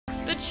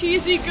The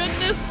cheesy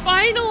goodness,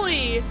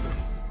 finally!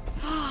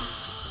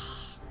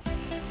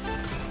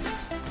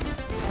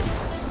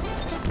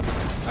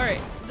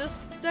 Alright, this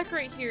deck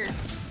right here.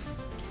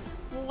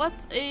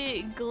 What's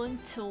a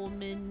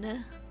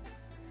Glinthorn?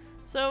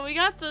 So we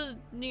got the,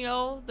 you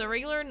know, the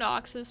regular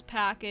Noxus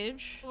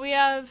package. We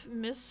have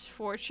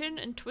Misfortune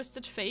and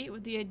Twisted Fate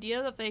with the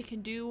idea that they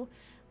can do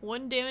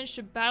 1 damage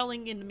to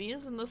battling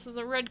enemies, and this is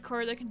a red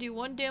card that can do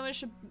 1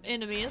 damage to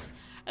enemies.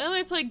 And then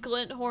we play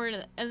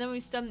Glinthorn, and then we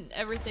stun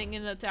everything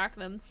and attack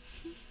them.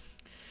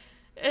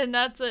 And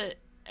that's it.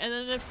 And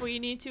then if we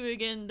need to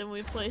again, then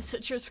we play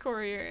Citrus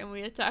Courier and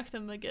we attack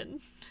them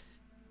again.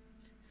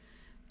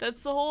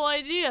 That's the whole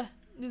idea,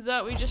 is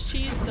that we just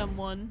cheese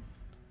someone.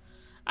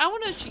 I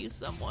want to cheese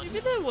someone. Maybe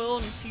they will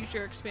in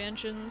future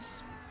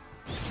expansions.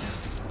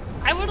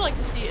 I would like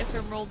to see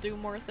Ephemeral do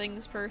more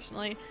things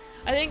personally.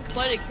 I think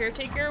Blighted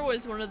Caretaker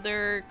was one of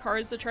their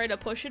cards to try to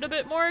push it a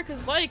bit more,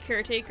 because Blighted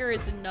Caretaker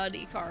is a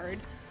nutty card.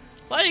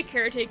 Blighted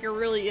Caretaker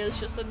really is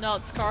just a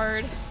nuts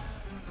card.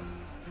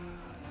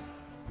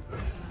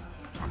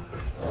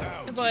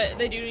 But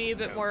they do need a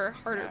bit more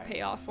harder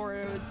payoff for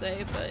it, I would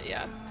say. But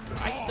yeah,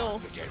 I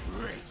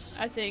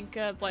think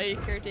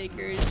Blighted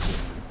Caretaker is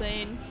just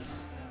insane.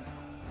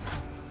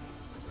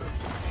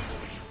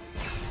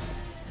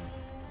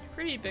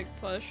 Pretty big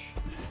push.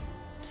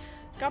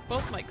 Got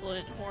both my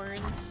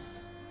Glinthorns.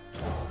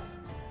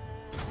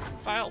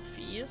 Vile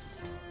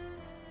Feast.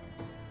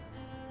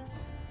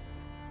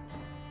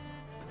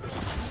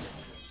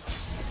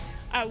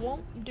 I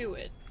won't do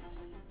it.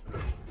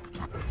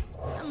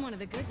 I'm one of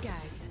the good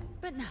guys,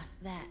 but not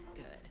that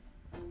good.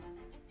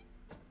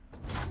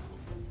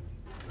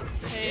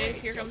 Okay,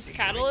 here comes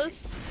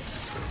Catalyst.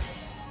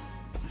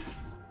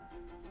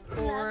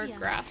 Or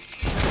Grasp.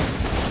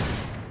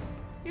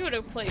 They would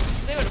have played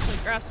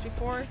Grasp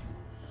before.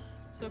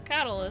 So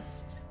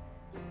Catalyst.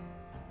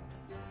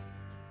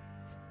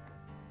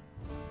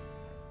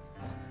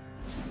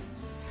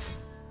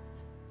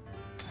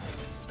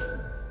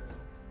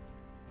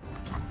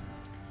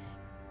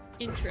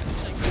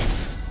 Interesting.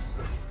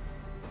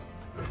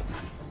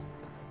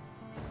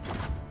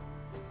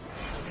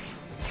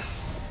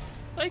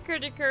 Blighted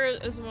Caretaker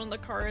is one of the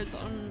cards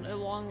on a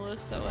long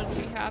list that would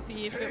be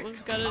happy if it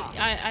was gonna.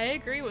 I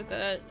agree with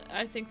that.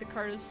 I think the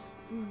card is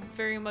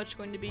very much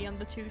going to be on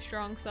the too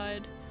strong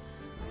side.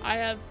 I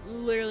have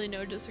literally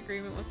no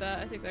disagreement with that.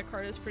 I think that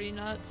card is pretty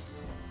nuts.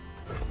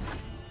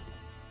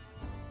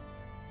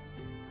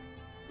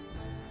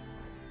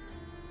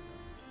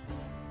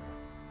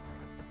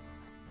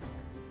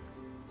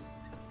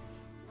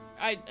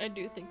 I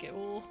do think it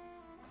will.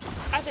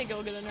 I think it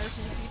will get a nerf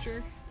in the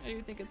future. I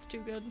do think it's too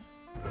good.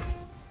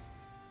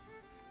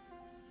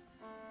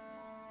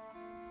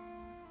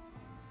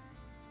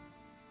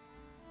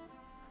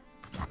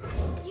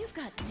 You've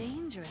got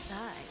dangerous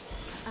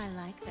eyes. I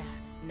like that.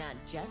 Not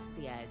just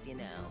the eyes, you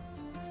know.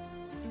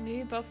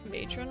 Maybe buff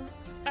Matron?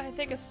 I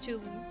think it's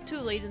too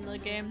late in the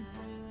game.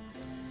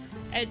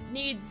 It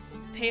needs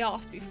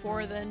payoff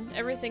before then.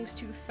 Everything's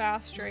too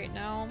fast right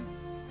now.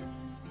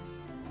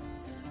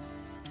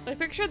 I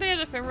picture they had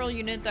an ephemeral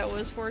unit that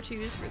was 4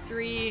 2s for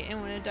 3,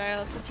 and when it died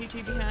left a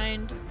 2/2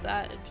 behind,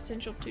 that had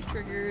potential 2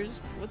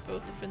 triggers with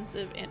both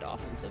defensive and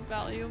offensive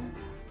value.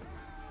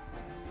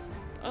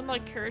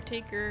 Unlike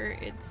Caretaker,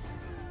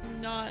 it's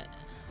not.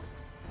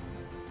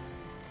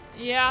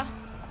 Yeah.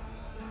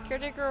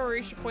 Caretaker will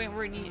reach a point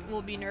where it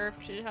will be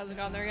nerfed. It hasn't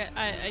gone there yet.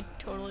 I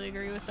totally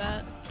agree with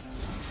that.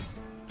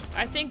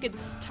 I think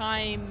its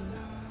time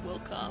will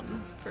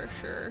come, for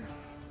sure.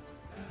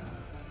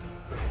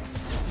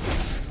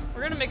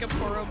 We're gonna make a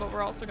Poro, but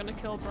we're also gonna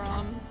kill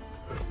Braum.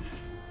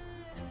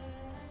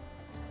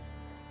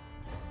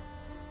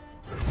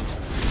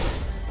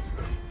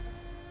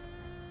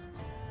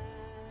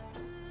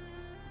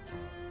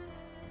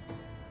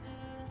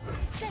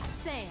 Set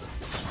sail.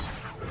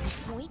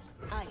 Point,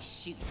 I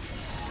shoot.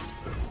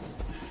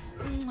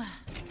 Mwah.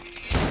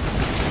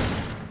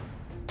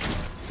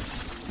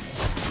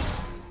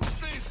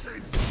 Stay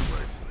safe from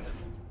Freshman.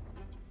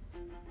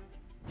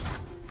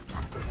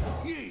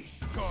 Ye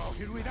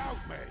started without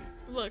me.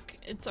 Look,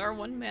 it's our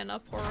 1 mana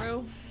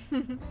Poro.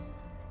 2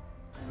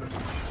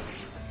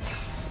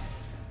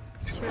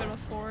 out of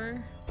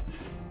 4.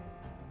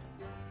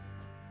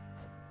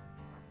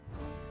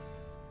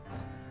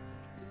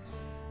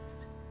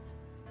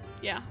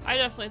 Yeah, I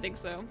definitely think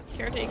so.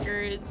 Caretaker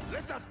is...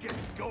 Let us get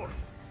it going.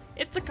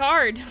 It's a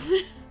card!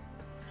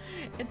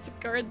 It's a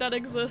card that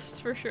exists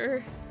for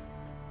sure.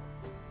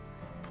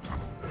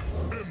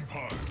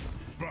 Empire,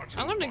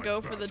 I'm gonna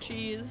go for the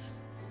cheese.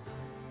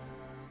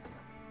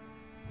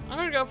 I'm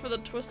gonna go for the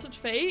Twisted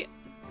Fate.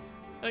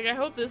 Like, I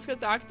hope this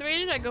gets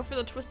activated. I go for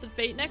the Twisted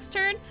Fate next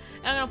turn,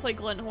 and I'm gonna play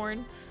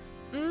Glinthorn.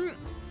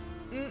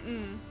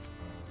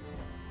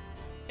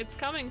 It's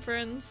coming,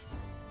 friends.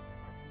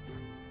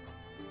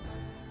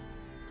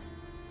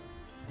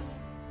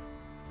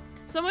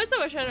 Some ways I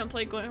wish I didn't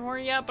play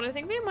Glinthorn yet, but I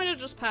think they might have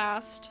just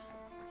passed.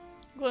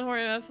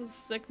 Glinthorn MF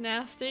is like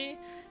nasty.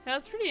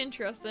 That's pretty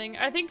interesting.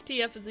 I think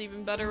TF is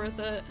even better with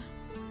it.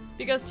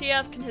 Because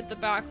TF can hit the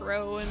back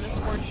row and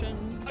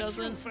Misfortune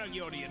doesn't.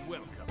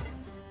 Welcome.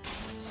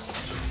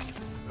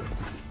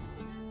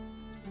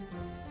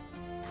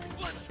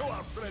 Let's show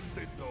our friends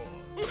the door.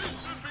 We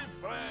should be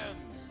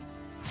friends.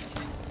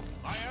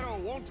 My arrow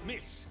won't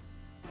miss.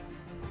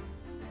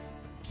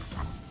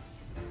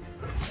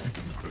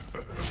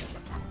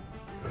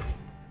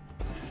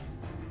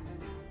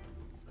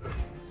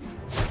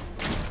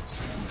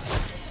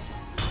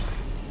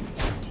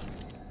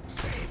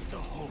 Save the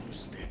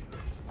homestead.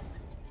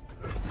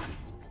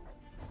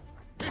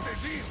 It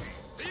is easy,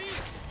 see?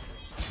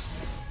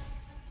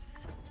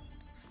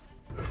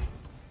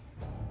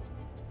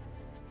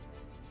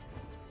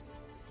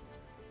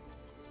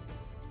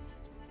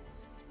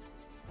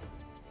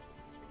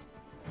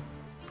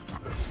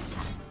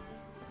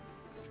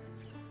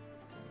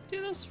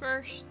 Do this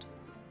first.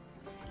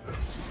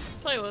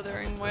 Play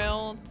Withering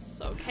Wail, it's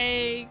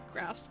okay.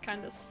 Graphs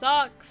kinda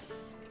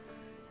sucks.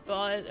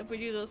 But if we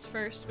do this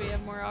first, we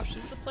have more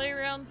options to play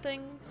around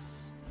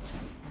things.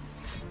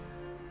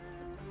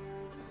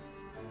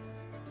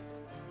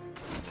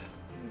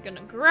 You're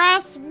gonna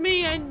grasp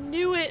me, I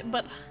knew it,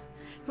 but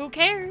who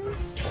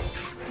cares?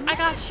 I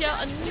got you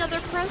another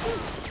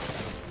present.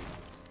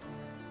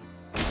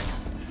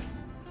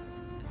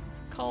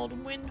 It's called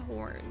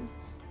Windhorn.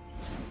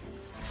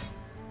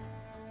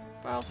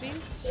 Vile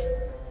Feast?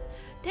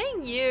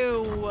 Dang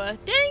you!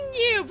 Dang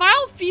you!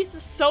 Vile Feast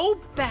is so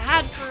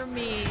bad for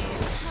me!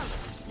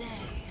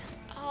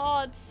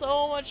 Oh, it's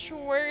so much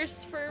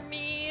worse for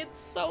me. It's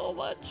so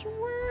much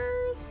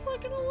worse. I'm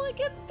gonna only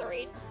get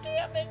 3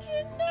 damage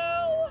in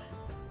now.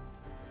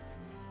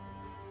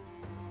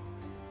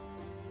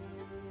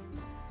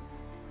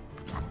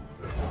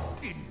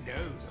 Didn't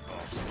know the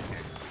boss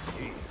was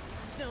here.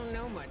 Don't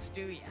know much,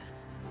 do ya?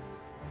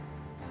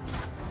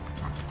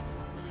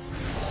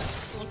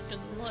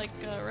 Looking like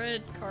a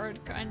red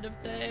card kind of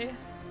day.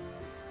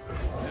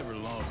 Never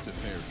lost a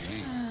fair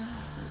game.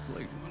 Never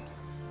played one.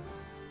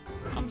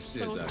 I'm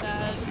so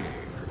sad.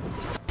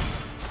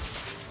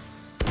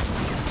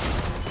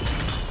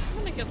 I'm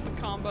gonna get the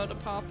combo to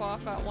pop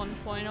off at one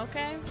point,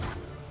 okay?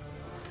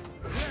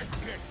 Let's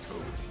get to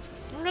it.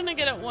 I'm gonna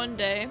get it one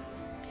day.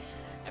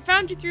 I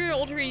found you through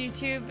older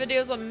YouTube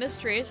videos on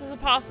Mysteries. Is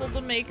it possible to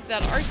make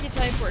that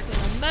archetype work in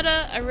the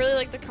meta? I really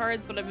like the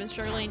cards, but I've been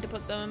struggling to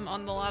put them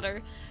on the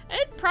ladder.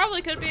 It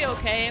probably could be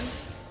okay.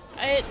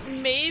 It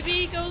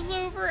maybe goes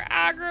over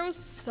aggro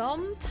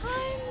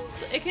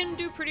sometimes. It can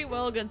do pretty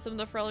well against some of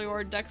the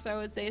Freljord decks, I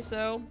would say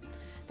so.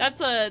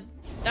 That's a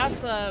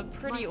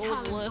pretty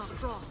old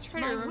list. I'm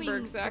trying to remember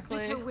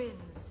exactly.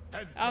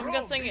 I'm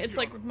guessing it's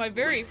like one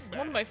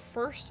of my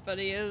first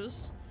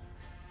videos.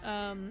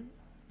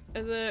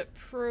 Is it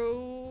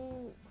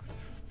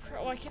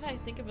why can't I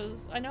think of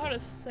his? I know how to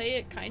say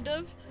it, kind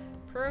of.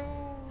 I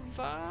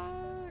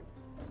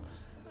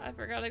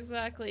forgot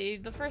exactly.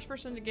 The first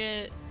person to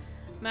get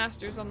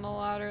masters on the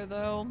ladder,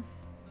 though.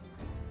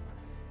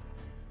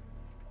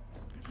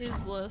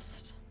 His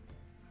list.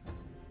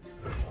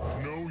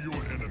 Know your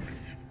enemy.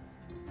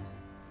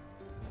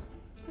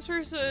 This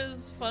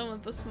versus fun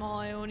with the small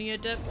Ionia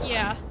dip.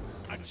 Yeah,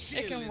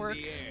 it can work.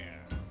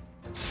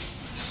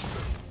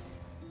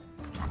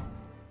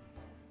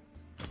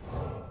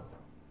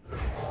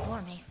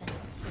 War Mason,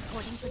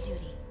 reporting for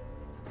duty.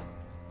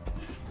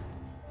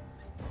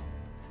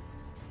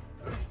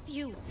 The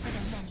few for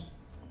the many.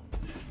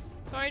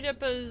 Sorry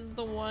dip is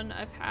the one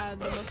I've had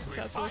the most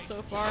successful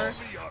so far.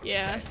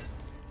 Yeah.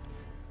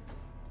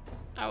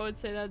 I would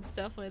say that's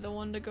definitely the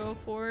one to go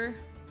for.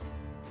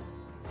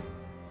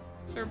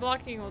 So we're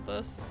blocking with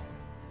this.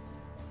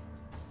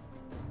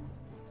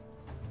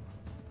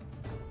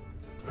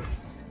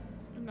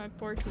 My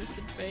poor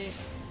Twisted Fate.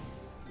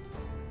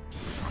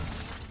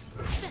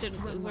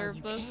 Didn't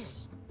deserve this.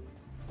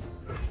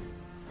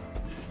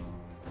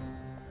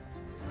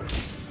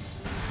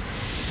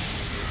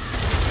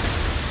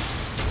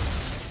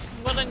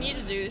 What I need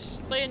to do is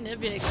just play a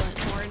Nivea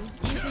Glinthorn.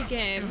 Easy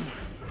game.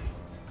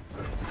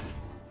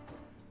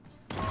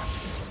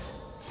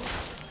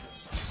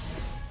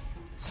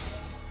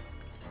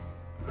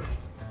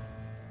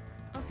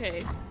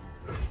 Okay.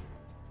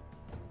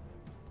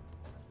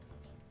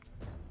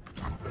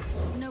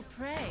 No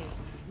prey,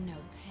 no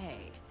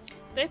pay.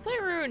 They play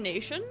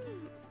Ruination.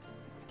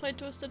 Play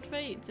Twisted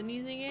Fate. It's an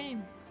easy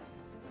game.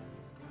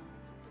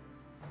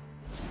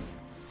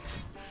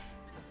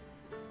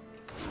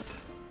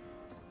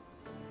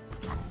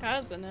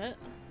 That isn't it.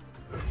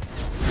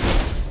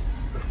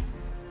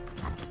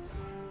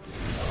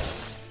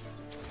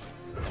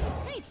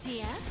 Hey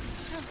Tia,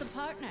 how's the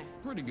partner?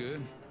 Pretty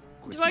good.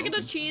 Quit Do I get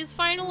a smoking. cheese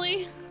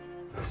finally?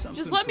 Something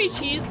Just let me for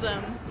all. cheese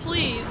them,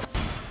 please.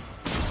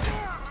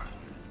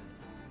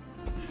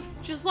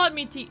 Just let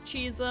me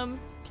cheese them,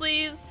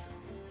 please.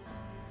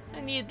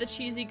 I need the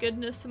cheesy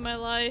goodness in my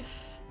life.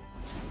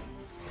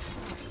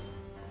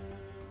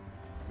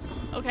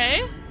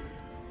 Okay.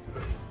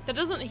 That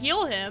doesn't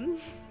heal him.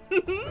 They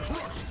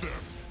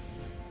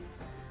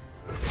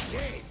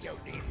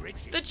don't need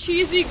riches. The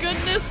cheesy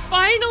goodness,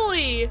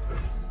 finally!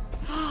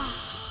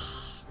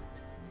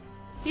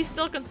 He's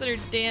still considered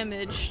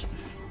damaged.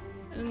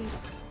 And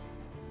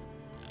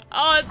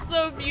oh, it's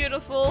so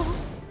beautiful.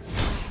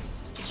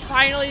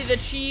 Finally, the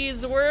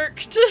cheese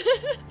worked.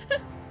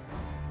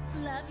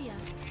 Love ya.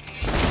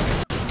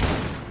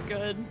 It's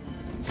good.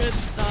 Good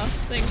stuff.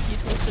 Thank you,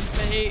 Twisted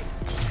Fate.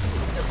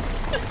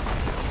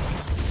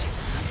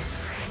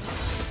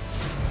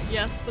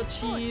 Yes, the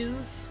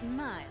cheese.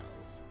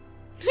 Smiles.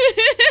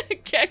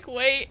 Keck,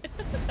 wait.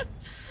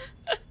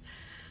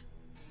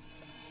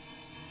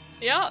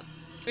 Yep,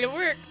 it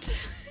worked.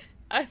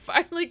 I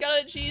finally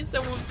got a cheese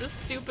someone with this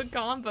stupid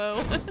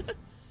combo.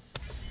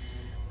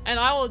 And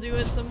I will do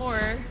it some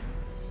more.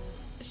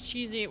 It's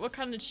cheesy. What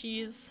kind of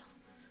cheese?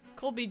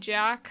 Colby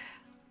Jack.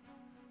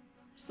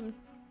 Some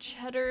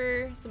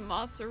cheddar, some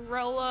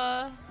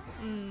mozzarella.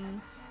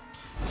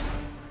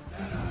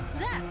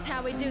 That's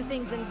how we do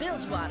things in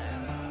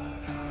Bilgewater.